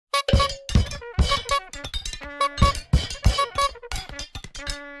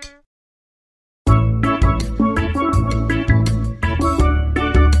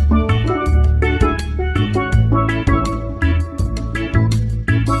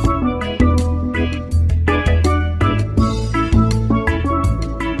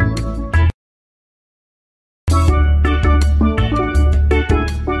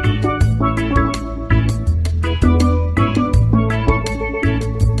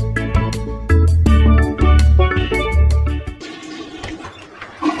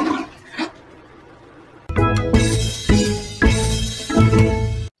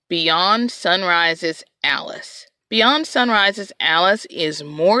Beyond Sunrise's Alice. Beyond Sunrise's Alice is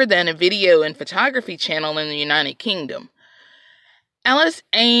more than a video and photography channel in the United Kingdom. Alice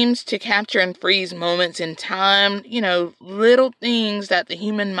aims to capture and freeze moments in time, little things that the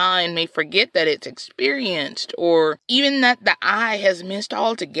human mind may forget that it's experienced, or even that the eye has missed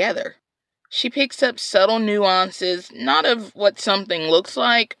altogether. She picks up subtle nuances, not of what something looks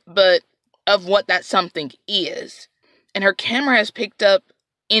like, but of what that something is. And her camera has picked up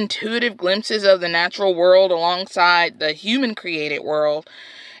intuitive glimpses of the natural world alongside the human-created world.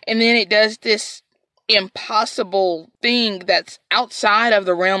 And then it does this impossible thing that's outside of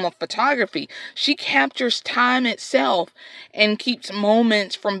the realm of photography. She captures time itself and keeps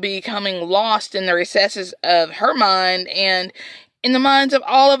moments from becoming lost in the recesses of her mind and in the minds of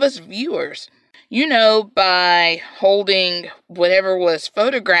all of us viewers. By holding whatever was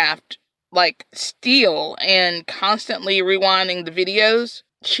photographed like still and constantly rewinding the videos,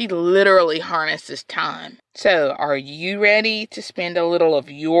 she literally harnesses time. So, are you ready to spend a little of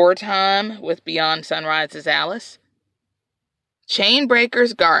your time with Beyond Sunrise's Alice?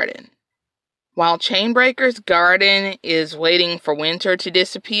 Chainbreaker's Garden. While Chainbreaker's Garden is waiting for winter to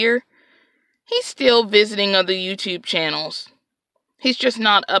disappear, he's still visiting other YouTube channels. He's just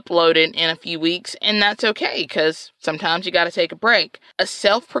not uploaded in a few weeks, and that's okay, because sometimes you gotta take a break. A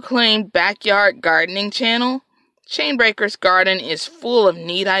self-proclaimed backyard gardening channel, Chainbreaker's Garden is full of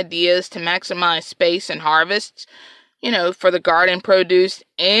neat ideas to maximize space and harvests, for the garden produce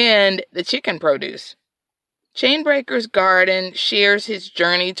and the chicken produce. Chainbreaker's Garden shares his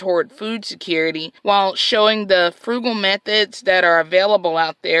journey toward food security while showing the frugal methods that are available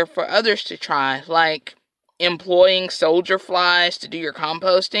out there for others to try, like employing soldier flies to do your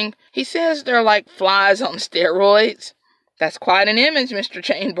composting. He says they're like flies on steroids. That's quite an image, Mr.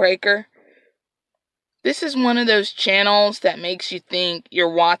 Chainbreaker. This is one of those channels that makes you think you're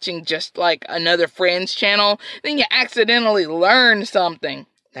watching just like another friend's channel, then you accidentally learn something.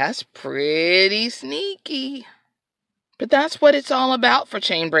 That's pretty sneaky. But that's what it's all about for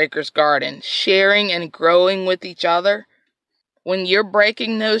Chainbreaker's Garden, sharing and growing with each other. When you're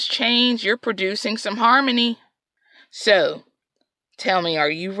breaking those chains, you're producing some harmony. So, tell me, are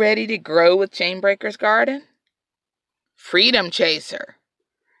you ready to grow with Chainbreaker's Garden? Freedom Chaser.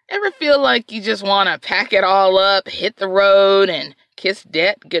 Ever feel like you just want to pack it all up, hit the road, and kiss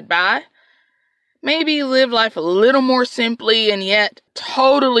debt goodbye? Maybe live life a little more simply and yet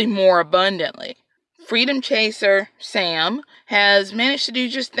totally more abundantly. Freedom Chaser, Sam, has managed to do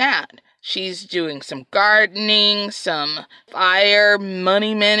just that. She's doing some gardening, some fire,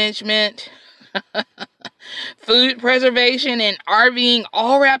 money management, food preservation, and RVing,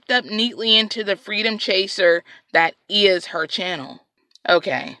 all wrapped up neatly into the Freedom Chaser that is her channel.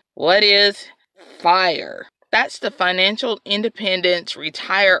 Okay, what is FIRE? That's the Financial Independence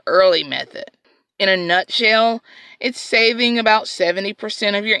Retire Early method. In a nutshell, it's saving about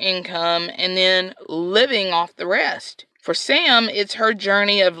 70% of your income and then living off the rest. For Sam, it's her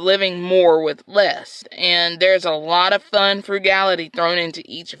journey of living more with less, and there's a lot of fun frugality thrown into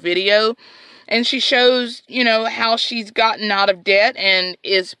each video, and she shows, how she's gotten out of debt and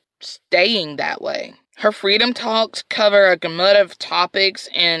is staying that way. Her freedom talks cover a gamut of topics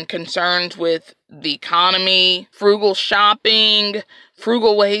and concerns with the economy, frugal shopping,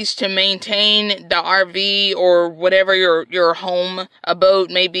 frugal ways to maintain the RV or whatever your home abode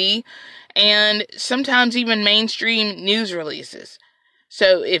may be, and sometimes even mainstream news releases.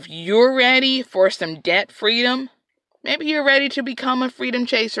 So if you're ready for some debt freedom, maybe you're ready to become a freedom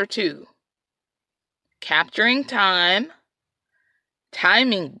chaser too. Capturing time,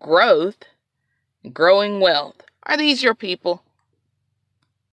 timing growth, growing wealth. Are these your people?